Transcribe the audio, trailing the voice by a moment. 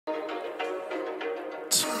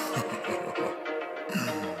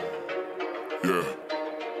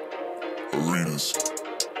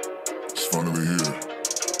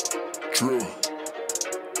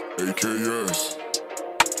A.K.S.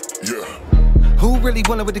 Yeah. Who really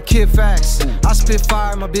wanted with the kid facts? I spit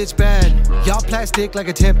fire, my bitch bad. Y'all plastic like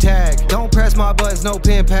a temp tag. Don't press my buttons, no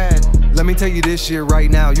pen pad. Let me tell you this shit right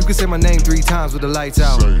now. You can say my name 3 times with the lights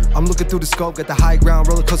out. I'm looking through the scope, got the high ground.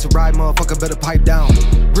 Roller coaster ride, motherfucker, better pipe down.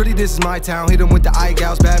 Really, this is my town. Hit 'em with the eye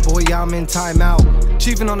gouge. Bad boy, I'm in timeout.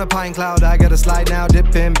 Chiefin' on the pine cloud, I gotta slide now.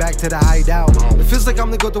 Dipping back to the hideout. It feels like I'm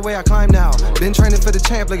the goat the way I climb now. Been training for the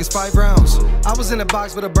champ like it's 5 rounds. I was in a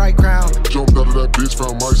box with a bright crown. Jumped out of that bitch,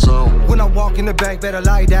 found my sound. When I walk in the back, better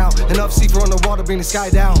lie down. Enough C4 on the water, bring the sky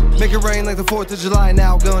down. Make it rain like the 4th of July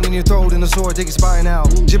now. Gun in your throat and the sword, take it spine out.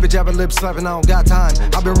 Jibber jabber, lip slapping, I don't got time.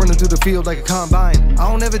 I've been running through the field like a combine. I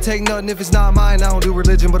don't ever take nothing if it's not mine. I don't do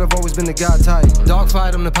religion, but I've always been the God type.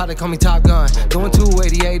 Dogfight, I'm the pilot, call me Top Gun. Going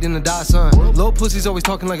 288 in the Datsun. Low pussies always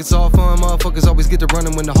talking like it's all fun. Motherfuckers always get to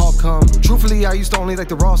running when the hawk come. Truthfully, I used to only like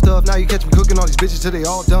the raw stuff. Now you catch me cooking all these bitches till they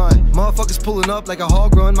all done. Motherfuckers pulling up like a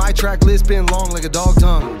hog run. My track list been long like a dog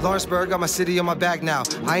tongue. Lawrenceburg got my city on my back now.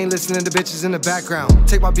 I ain't listening to bitches in the background.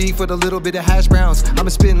 Take my beef with a little bit of hash browns. I'm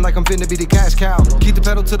spitting like I'm finna be the cash cow. Keep the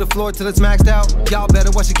pedal to the floor till it's maxed out. Y'all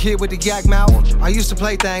better watch the kid with the yak mouth. I used to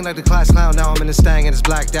play thang like the class clown. Now I'm in the stang and it's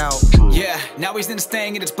blacked out. Yeah, now he's in the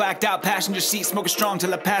stang and it's blacked out. Passenger seat smoking strong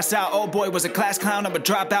till I pass out. Oh boy, was a class clown. I'm a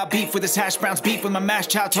dropout. Beef with his hash browns. Beef with my mash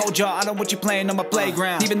chow. Told y'all I know what you playing on my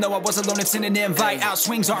playground. Even though I was alone and sending an invite out.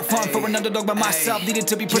 Swings aren't fun for an underdog by myself. Needed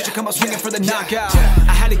to be pushed to come up swinging for the knockout.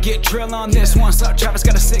 I had to get drill on this one. Suck Travis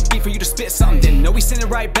got a sick beat for you to spit something. Didn't know he sent it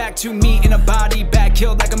right back to me in a body bag.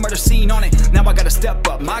 Killed like a murder scene on it. Now I gotta step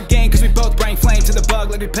up my game cause we both bring flame to the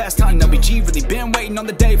bug like we passed time. Now BG really been waiting on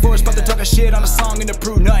the day for us about to talk a shit on a song and to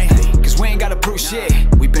prove nothing. Cause we ain't gotta prove shit.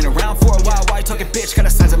 We been around for a while. Why you talking bitch? Got a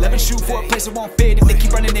size 11 shoe for a place that won't fit. If they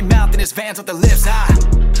keep running their mouth and his vans off the lips,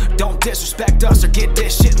 don't disrespect us or get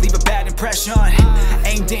this shit. Leave a bad impression.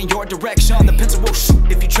 Aimed in your direction. The pencil will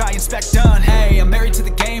shoot if you try inspect done. Hey, I'm married to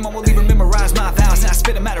the game. I won't even memorize my vows and I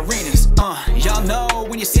spit them at arenas. Y'all know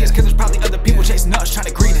when you see us cause there's probably other people chasing us trying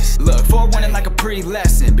to greet us. Look, forewarning like a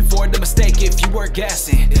pre-lesson. Before the mistake if you were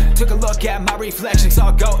guessing. Took a look at my reflections.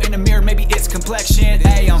 I'll go in the mirror, maybe it's complexion.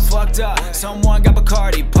 Hey, I'm fucked up. Someone got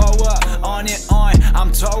Bacardi, pull up. On it on,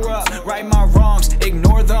 I'm tore up. Right my wrongs,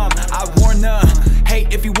 ignore them. I warn them.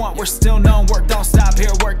 Hate if you want, we're still known. Work don't stop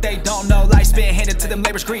here, work they don't know. Life's been handed to them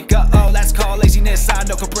labor's Greek. Uh-oh, that's called laziness, I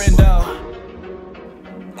no comprendo.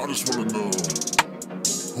 I just wanna know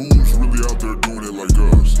who's really out there doing it like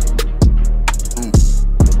us. Who?